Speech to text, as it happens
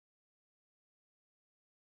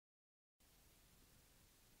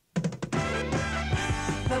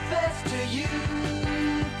you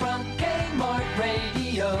from Kmart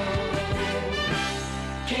Radio.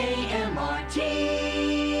 KMRT.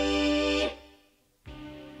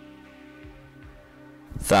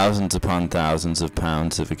 Thousands upon thousands of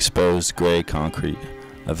pounds of exposed gray concrete,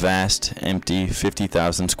 a vast, empty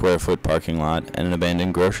 50,000 square foot parking lot, and an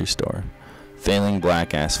abandoned grocery store. Failing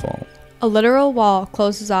black asphalt. A literal wall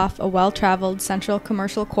closes off a well-traveled central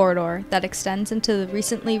commercial corridor that extends into the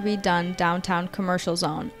recently redone downtown commercial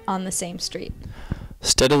zone on the same street.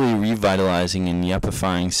 Steadily revitalizing and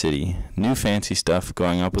yuppifying city, new fancy stuff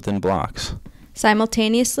going up within blocks.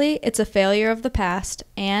 Simultaneously, it's a failure of the past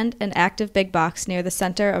and an active big box near the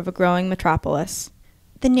center of a growing metropolis.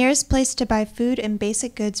 The nearest place to buy food and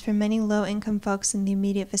basic goods for many low-income folks in the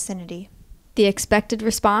immediate vicinity. The expected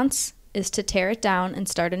response is to tear it down and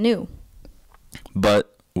start anew.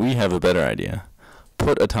 But we have a better idea.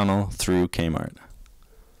 Put a tunnel through Kmart.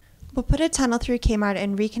 We'll put a tunnel through Kmart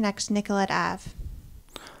and reconnect Nicollet Ave.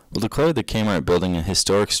 We'll declare the Kmart building a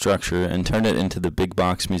historic structure and turn it into the Big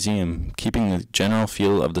Box Museum, keeping the general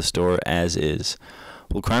feel of the store as is.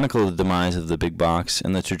 We'll chronicle the demise of the Big Box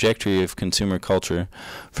and the trajectory of consumer culture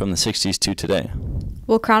from the 60s to today.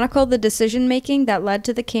 We'll chronicle the decision-making that led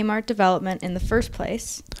to the Kmart development in the first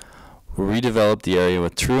place. We'll redevelop the area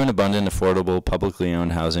with true and abundant affordable publicly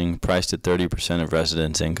owned housing priced at 30% of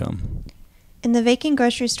residents' income. In the vacant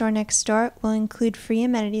grocery store next door, we'll include free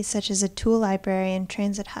amenities such as a tool library and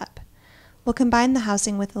transit hub. We'll combine the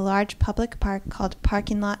housing with a large public park called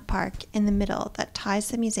Parking Lot Park in the middle that ties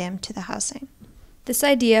the museum to the housing. This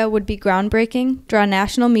idea would be groundbreaking, draw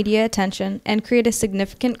national media attention, and create a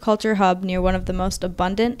significant culture hub near one of the most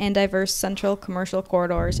abundant and diverse central commercial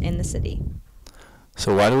corridors in the city.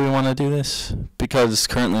 So why do we want to do this? Because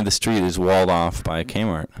currently the street is walled off by a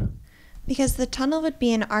Kmart. Because the tunnel would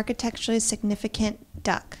be an architecturally significant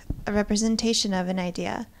duck, a representation of an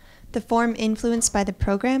idea, the form influenced by the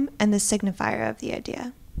program and the signifier of the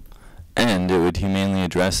idea. And it would humanely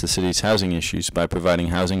address the city's housing issues by providing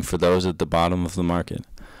housing for those at the bottom of the market.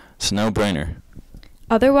 It's a no-brainer.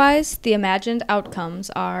 Otherwise, the imagined outcomes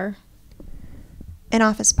are An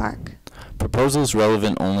office park. Proposals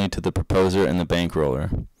relevant only to the proposer and the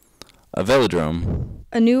bankroller. A velodrome.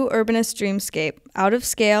 a new urbanist dreamscape, out of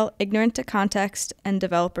scale, ignorant to context, and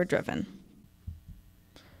developer-driven.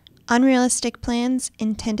 Unrealistic plans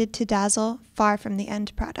intended to dazzle, far from the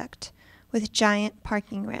end product, with giant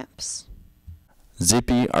parking ramps.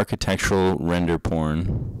 Zippy architectural render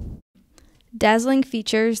porn. Dazzling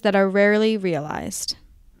features that are rarely realized.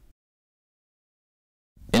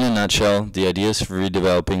 In a nutshell, the ideas for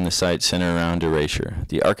redeveloping the site center around erasure,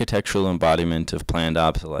 the architectural embodiment of planned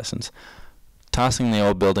obsolescence, tossing the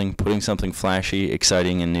old building, putting something flashy,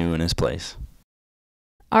 exciting, and new in its place.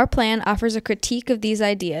 Our plan offers a critique of these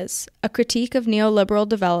ideas, a critique of neoliberal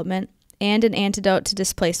development, and an antidote to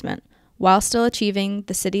displacement, while still achieving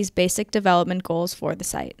the city's basic development goals for the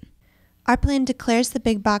site. Our plan declares the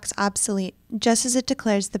big box obsolete, just as it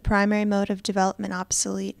declares the primary mode of development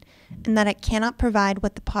obsolete, and that it cannot provide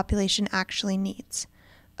what the population actually needs: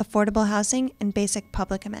 affordable housing and basic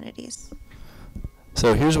public amenities.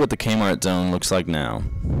 So here's what the Kmart zone looks like now.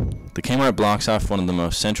 The Kmart blocks off one of the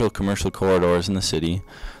most central commercial corridors in the city.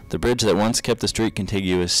 The bridge that once kept the street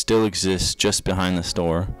contiguous still exists just behind the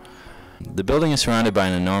store. The building is surrounded by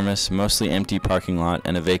an enormous, mostly empty parking lot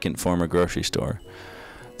and a vacant former grocery store.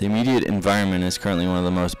 The immediate environment is currently one of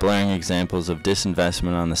the most blaring examples of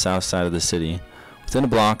disinvestment on the south side of the city. Within a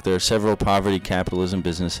block, there are several poverty capitalism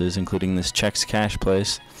businesses, including this Chex Cash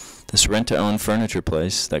place, this rent-to-own furniture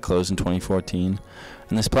place that closed in 2014,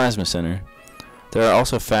 and this plasma center. There are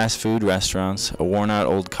also fast food restaurants, a worn-out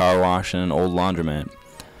old car wash, and an old laundromat.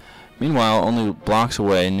 Meanwhile, only blocks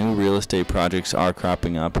away, new real estate projects are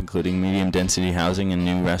cropping up, including medium-density housing and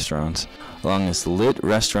new restaurants, along this lit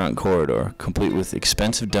restaurant corridor, complete with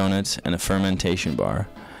expensive donuts and a fermentation bar.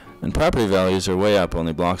 And property values are way up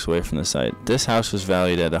only blocks away from the site. This house was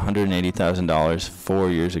valued at $180,000 4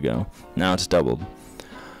 years ago. Now it's doubled.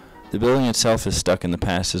 The building itself is stuck in the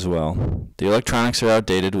past as well. The electronics are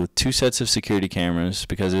outdated with 2 sets of security cameras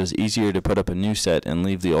because it was easier to put up a new set and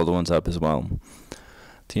leave the old ones up as well.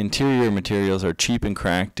 The interior materials are cheap and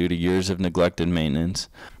cracked due to years of neglected maintenance.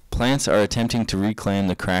 Plants are attempting to reclaim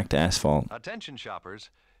the cracked asphalt. Attention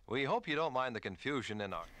shoppers, we hope you don't mind the confusion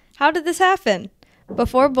in our... How did this happen?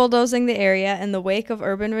 Before bulldozing the area in the wake of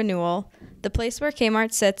urban renewal, the place where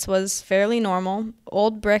Kmart sits was fairly normal,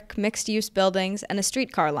 old brick, mixed-use buildings, and a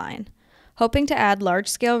streetcar line. Hoping to add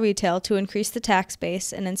large-scale retail to increase the tax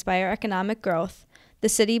base and inspire economic growth, the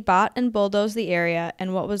city bought and bulldozed the area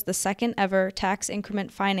in what was the second-ever tax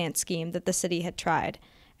increment finance scheme that the city had tried,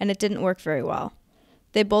 and it didn't work very well.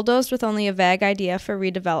 They bulldozed with only a vague idea for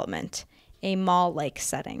redevelopment, a mall-like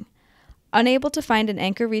setting. Unable to find an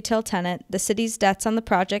anchor retail tenant, the city's debts on the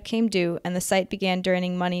project came due, and the site began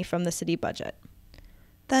draining money from the city budget.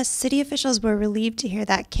 Thus, city officials were relieved to hear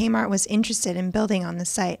that Kmart was interested in building on the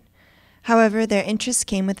site. However, their interest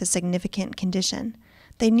came with a significant condition.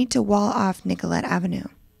 They need to wall off Nicollet Avenue.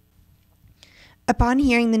 Upon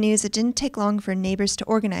hearing the news, it didn't take long for neighbors to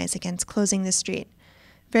organize against closing the street.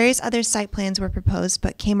 Various other site plans were proposed,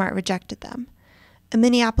 but Kmart rejected them. A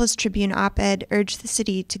Minneapolis Tribune op-ed urged the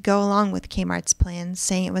city to go along with Kmart's plans,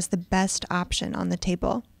 saying it was the best option on the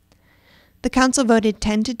table. The council voted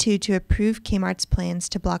 10-2 to approve Kmart's plans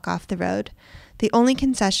to block off the road. The only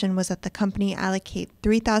concession was that the company allocate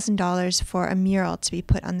 $3,000 for a mural to be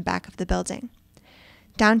put on the back of the building.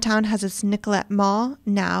 Downtown has its Nicollet Mall.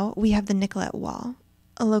 Now we have the Nicollet Wall,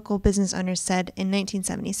 a local business owner said in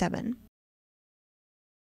 1977.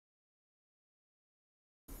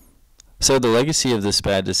 So the legacy of this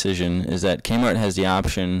bad decision is that Kmart has the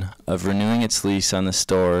option of renewing its lease on the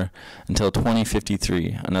store until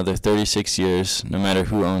 2053, another 36 years, no matter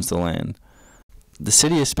who owns the land. The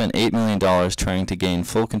city has spent $8 million trying to gain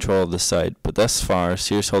full control of the site, but thus far,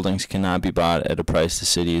 Sears Holdings cannot be bought at a price the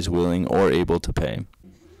city is willing or able to pay.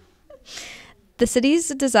 The city's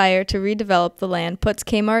desire to redevelop the land puts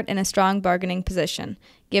Kmart in a strong bargaining position,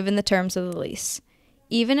 given the terms of the lease.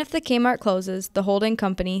 Even if the Kmart closes, the holding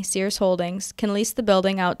company, Sears Holdings, can lease the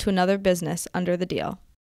building out to another business under the deal.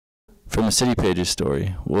 From a City Pages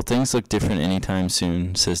story, will things look different anytime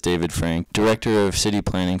soon, says David Frank, Director of City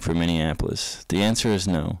Planning for Minneapolis. The answer is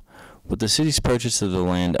no. What the city's purchase of the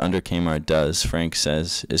land under Kmart does, Frank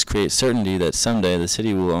says, is create certainty that someday the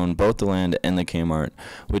city will own both the land and the Kmart,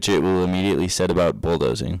 which it will immediately set about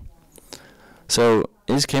bulldozing. So,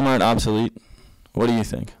 is Kmart obsolete? What do you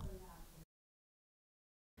think?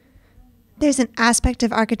 There's an aspect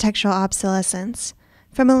of architectural obsolescence.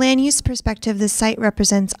 From a land use perspective, the site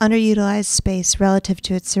represents underutilized space relative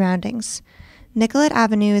to its surroundings. Nicollet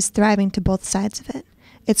Avenue is thriving to both sides of it.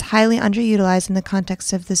 It's highly underutilized in the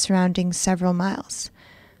context of the surrounding several miles.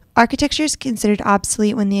 Architecture is considered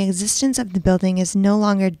obsolete when the existence of the building is no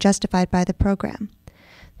longer justified by the program.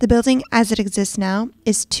 The building, as it exists now,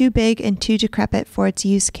 is too big and too decrepit for its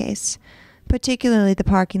use case, particularly the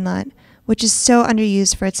parking lot, which is so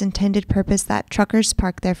underused for its intended purpose that truckers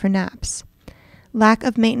park there for naps. Lack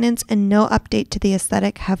of maintenance and no update to the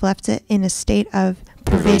aesthetic have left it in a state of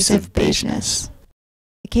pervasive beigeness.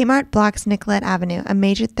 Kmart blocks Nicollet Avenue, a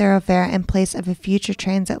major thoroughfare and place of a future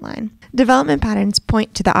transit line. Development patterns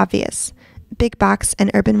point to the obvious. Big box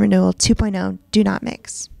and urban renewal 2.0 do not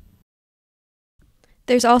mix.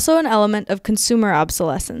 There's also an element of consumer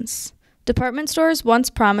obsolescence. Department stores once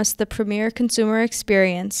promised the premier consumer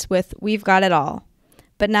experience with "We've got it all."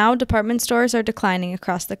 But now department stores are declining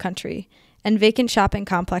across the country, and vacant shopping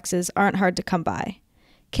complexes aren't hard to come by.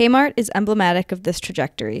 Kmart is emblematic of this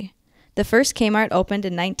trajectory. The first Kmart opened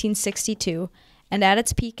in 1962, and at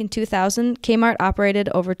its peak in 2000, Kmart operated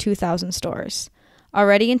over 2,000 stores.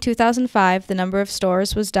 Already in 2005, the number of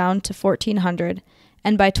stores was down to 1,400,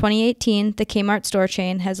 and by 2018, the Kmart store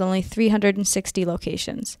chain has only 360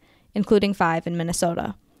 locations, including 5 in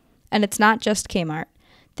Minnesota. And it's not just Kmart.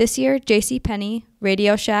 This year, JCPenney,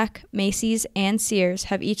 Radio Shack, Macy's, and Sears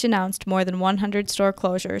have each announced more than 100 store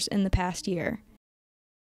closures in the past year.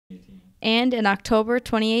 And in October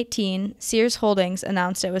 2018, Sears Holdings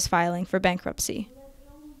announced it was filing for bankruptcy.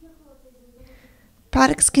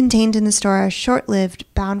 Products contained in the store are short-lived,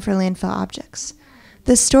 bound for landfill objects.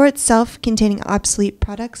 The store itself, containing obsolete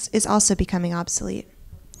products, is also becoming obsolete.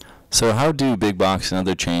 So how do big box and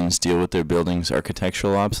other chains deal with their buildings'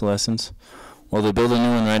 architectural obsolescence? Well, they build a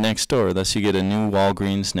new one right next door. Thus you get a new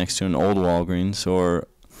Walgreens next to an old Walgreens, or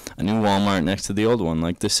a new Walmart next to the old one,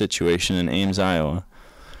 like this situation in Ames, Iowa.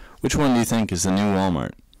 Which one do you think is the new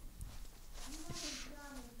Walmart?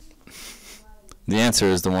 The answer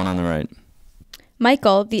is the one on the right.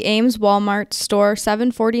 Michael, the Ames Walmart Store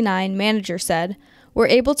 749 manager, said, "We're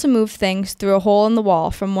able to move things through a hole in the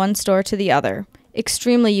wall from one store to the other.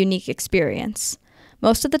 Extremely unique experience.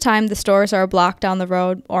 Most of the time, the stores are a block down the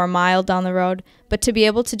road or a mile down the road, but to be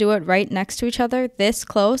able to do it right next to each other this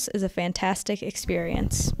close is a fantastic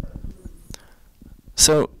experience."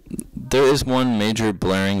 So, there is one major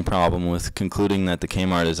blaring problem with concluding that the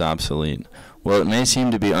Kmart is obsolete. While it may seem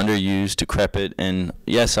to be underused, decrepit, and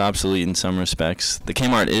yes, obsolete in some respects, the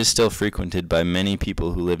Kmart is still frequented by many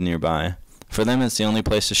people who live nearby. For them, it's the only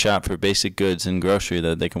place to shop for basic goods and grocery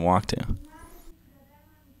that they can walk to.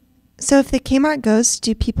 So if the Kmart goes,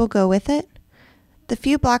 do people go with it? The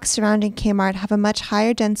few blocks surrounding Kmart have a much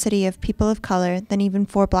higher density of people of color than even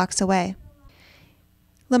 4 blocks away.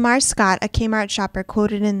 Lamar Scott, a Kmart shopper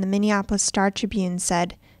quoted in the Minneapolis Star-Tribune,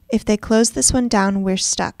 said, "If they close this one down, we're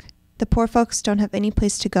stuck. The poor folks don't have any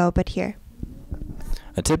place to go but here."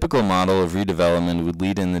 A typical model of redevelopment would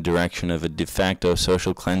lead in the direction of a de facto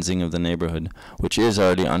social cleansing of the neighborhood, which is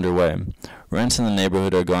already underway. Rents in the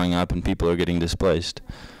neighborhood are going up and people are getting displaced.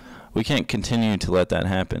 We can't continue to let that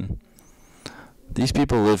happen. These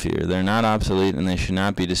people live here. They're not obsolete and they should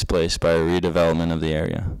not be displaced by a redevelopment of the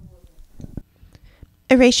area.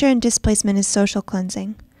 Erasure and displacement is social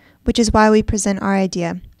cleansing, which is why we present our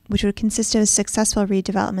idea, which would consist of a successful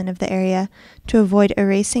redevelopment of the area to avoid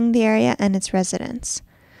erasing the area and its residents.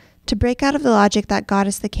 To break out of the logic that got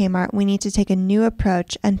us the Kmart, we need to take a new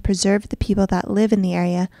approach and preserve the people that live in the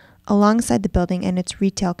area alongside the building and its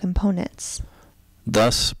retail components.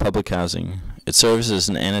 Thus, public housing. It serves as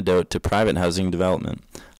an antidote to private housing development.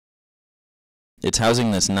 It's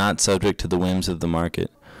housing that's not subject to the whims of the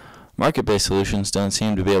market. Market-based solutions don't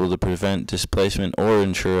seem to be able to prevent displacement or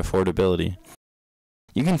ensure affordability.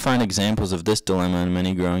 You can find examples of this dilemma in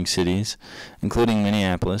many growing cities, including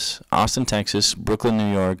Minneapolis, Austin, Texas, Brooklyn,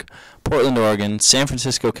 New York, Portland, Oregon, San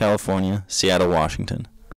Francisco, California, Seattle, Washington.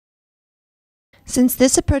 Since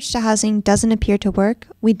this approach to housing doesn't appear to work,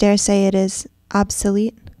 we dare say it is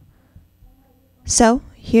obsolete. So,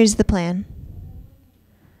 here's the plan.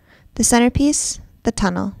 The centerpiece, the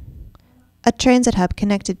tunnel. A transit hub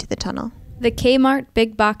connected to the tunnel. The Kmart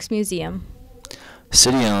Big Box Museum.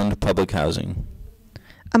 City-owned public housing.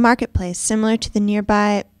 A marketplace similar to the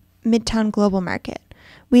nearby Midtown Global Market.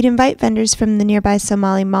 We'd invite vendors from the nearby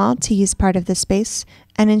Somali Mall to use part of the space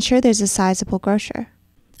and ensure there's a sizable grocer.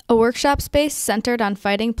 A workshop space centered on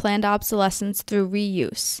fighting planned obsolescence through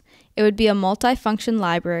reuse. It would be a multi-function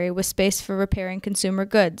library with space for repairing consumer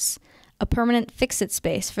goods. A permanent fix-it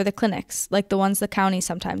space for the clinics, like the ones the county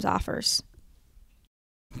sometimes offers.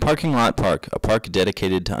 Parking Lot Park, a park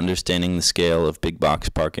dedicated to understanding the scale of big box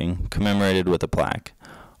parking, commemorated with a plaque.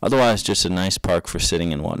 Otherwise just a nice park for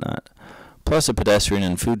sitting and whatnot. Plus a pedestrian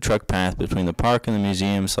and food truck path between the park and the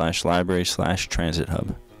museum/library/transit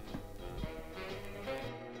hub.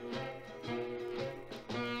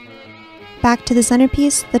 Back to the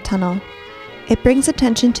centerpiece, the tunnel. It brings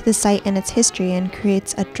attention to the site and its history and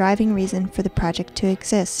creates a driving reason for the project to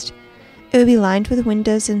exist. It would be lined with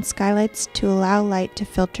windows and skylights to allow light to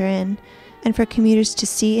filter in, and for commuters to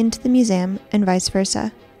see into the museum and vice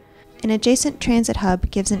versa. An adjacent transit hub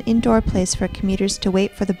gives an indoor place for commuters to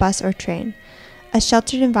wait for the bus or train, a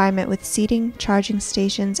sheltered environment with seating, charging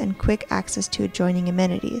stations, and quick access to adjoining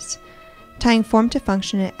amenities. Tying form to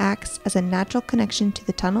function, it acts as a natural connection to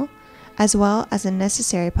the tunnel, as well as a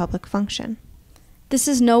necessary public function. This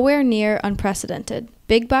is nowhere near unprecedented.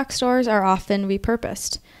 Big box stores are often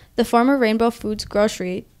repurposed. The former Rainbow Foods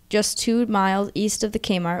grocery, just 2 miles east of the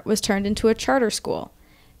Kmart, was turned into a charter school.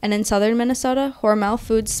 And in southern Minnesota, Hormel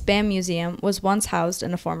Foods' Spam Museum was once housed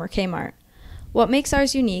in a former Kmart. What makes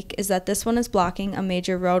ours unique is that this one is blocking a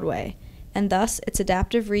major roadway, and thus its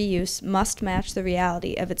adaptive reuse must match the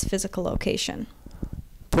reality of its physical location.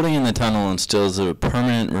 Putting in the tunnel instills a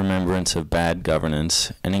permanent remembrance of bad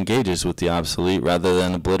governance and engages with the obsolete rather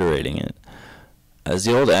than obliterating it. As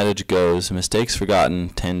the old adage goes, mistakes forgotten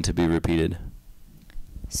tend to be repeated.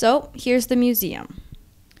 So, here's the museum.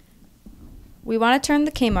 We want to turn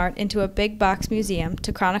the Kmart into a big box museum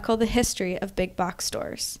to chronicle the history of big box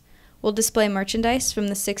stores. We'll display merchandise from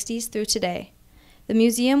the 60s through today. The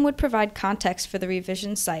museum would provide context for the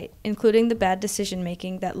revision site, including the bad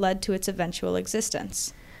decision-making that led to its eventual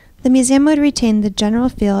existence. The museum would retain the general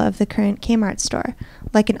feel of the current Kmart store,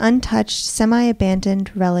 like an untouched,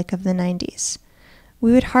 semi-abandoned relic of the 90s.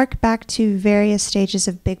 We would hark back to various stages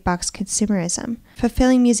of big box consumerism,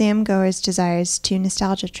 fulfilling museum-goers' desires to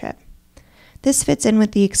nostalgia trip. This fits in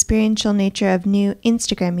with the experiential nature of new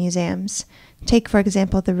Instagram museums. Take, for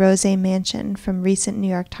example, the Rose Mansion from recent New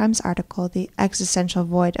York Times article, The Existential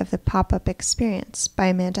Void of the Pop-Up Experience by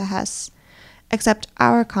Amanda Hess. Except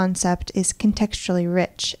our concept is contextually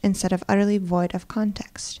rich instead of utterly void of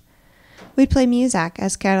context. We'd play Muzak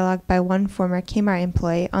as cataloged by one former Kmart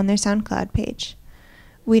employee on their SoundCloud page.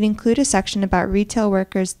 We'd include a section about retail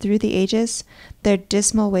workers through the ages, their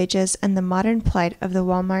dismal wages, and the modern plight of the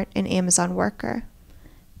Walmart and Amazon worker.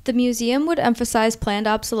 The museum would emphasize planned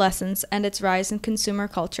obsolescence and its rise in consumer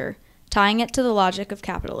culture, tying it to the logic of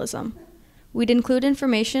capitalism. We'd include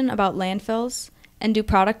information about landfills and do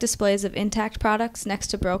product displays of intact products next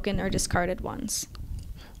to broken or discarded ones.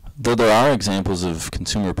 Though there are examples of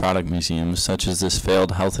consumer product museums, such as this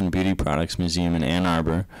failed health and beauty products museum in Ann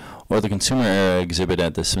Arbor, or the Consumer Era exhibit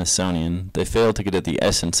at the Smithsonian, they fail to get at the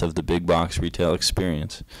essence of the big box retail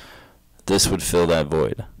experience. This would fill that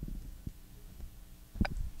void.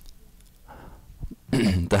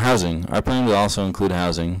 The housing. Our plan will also include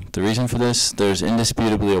housing. The reason for this, there's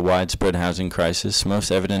indisputably a widespread housing crisis,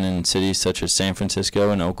 most evident in cities such as San Francisco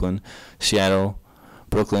and Oakland, Seattle,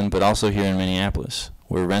 Brooklyn, but also here in Minneapolis,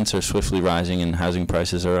 where rents are swiftly rising and housing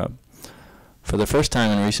prices are up. For the first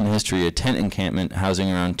time in recent history, a tent encampment housing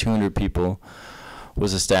around 200 people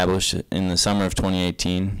was established in the summer of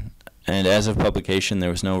 2018, and as of publication, there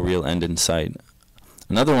was no real end in sight.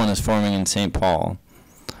 Another one is forming in St. Paul.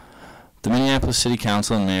 The Minneapolis City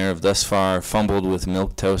Council and Mayor have thus far fumbled with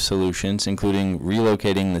milquetoast solutions, including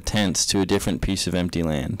relocating the tents to a different piece of empty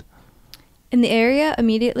land. In the area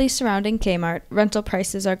immediately surrounding Kmart, rental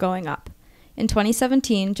prices are going up. In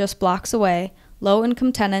 2017, just blocks away,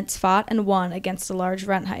 low-income tenants fought and won against a large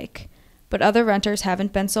rent hike, but other renters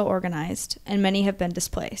haven't been so organized, and many have been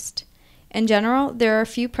displaced. In general, there are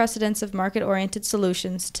few precedents of market-oriented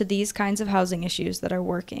solutions to these kinds of housing issues that are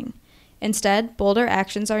working. Instead, bolder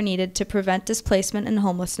actions are needed to prevent displacement and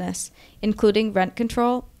homelessness, including rent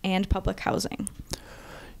control and public housing.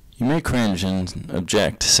 You may cringe and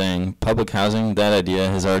object, saying, public housing, that idea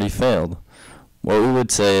has already failed. What we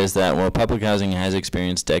would say is that while public housing has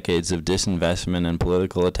experienced decades of disinvestment and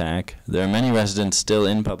political attack, there are many residents still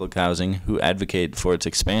in public housing who advocate for its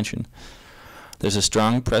expansion. There's a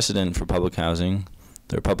strong precedent for public housing.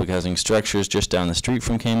 There are public housing structures just down the street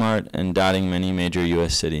from Kmart and dotting many major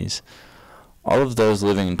U.S. cities. All of those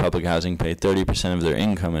living in public housing pay 30% of their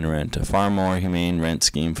income in rent, a far more humane rent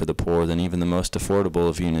scheme for the poor than even the most affordable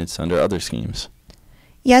of units under other schemes.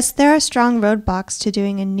 Yes, there are strong roadblocks to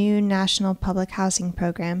doing a new national public housing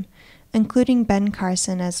program, including Ben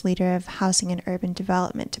Carson as leader of Housing and Urban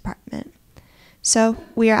Development Department. So,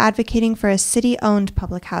 we are advocating for a city-owned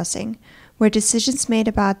public housing, where decisions made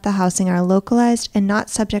about the housing are localized and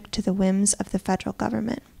not subject to the whims of the federal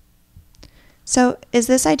government. So, is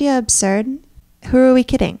this idea absurd? Who are we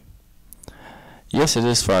kidding? Yes, it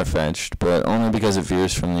is far-fetched, but only because it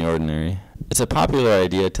veers from the ordinary. It's a popular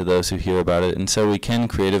idea to those who hear about it, and so we can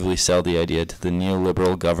creatively sell the idea to the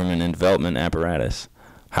neoliberal government and development apparatus.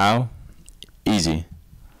 How? Easy.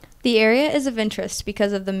 The area is of interest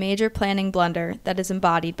because of the major planning blunder that is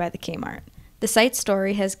embodied by the Kmart. The site's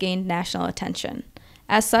story has gained national attention.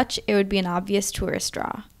 As such, it would be an obvious tourist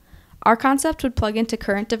draw. Our concept would plug into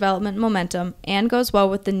current development momentum and goes well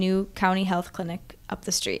with the new county health clinic up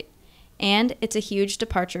the street. And it's a huge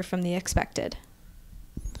departure from the expected.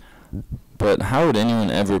 But how would anyone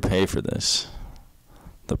ever pay for this?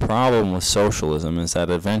 The problem with socialism is that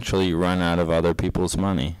eventually you run out of other people's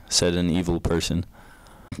money, said an evil person.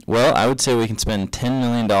 Well, I would say we can spend $10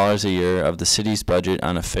 million a year of the city's budget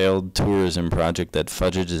on a failed tourism project that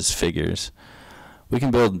fudges its figures. We can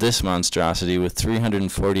build this monstrosity with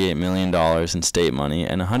 $348 million in state money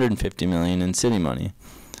and $150 million in city money.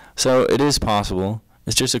 So it is possible.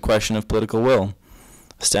 It's just a question of political will.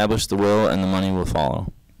 Establish the will and the money will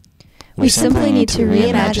follow. We simply need to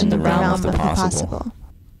reimagine the realm of the possible.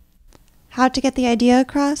 How to get the idea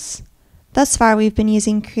across? Thus far, we've been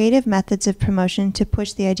using creative methods of promotion to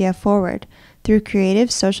push the idea forward through creative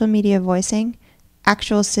social media voicing,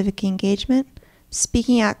 actual civic engagement,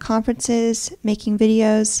 speaking at conferences, making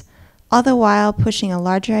videos, all the while pushing a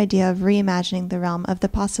larger idea of reimagining the realm of the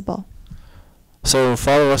possible. So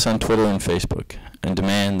follow us on Twitter and Facebook and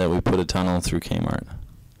demand that we put a tunnel through Kmart.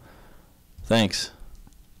 Thanks.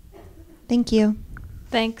 Thank you.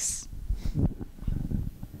 Thanks.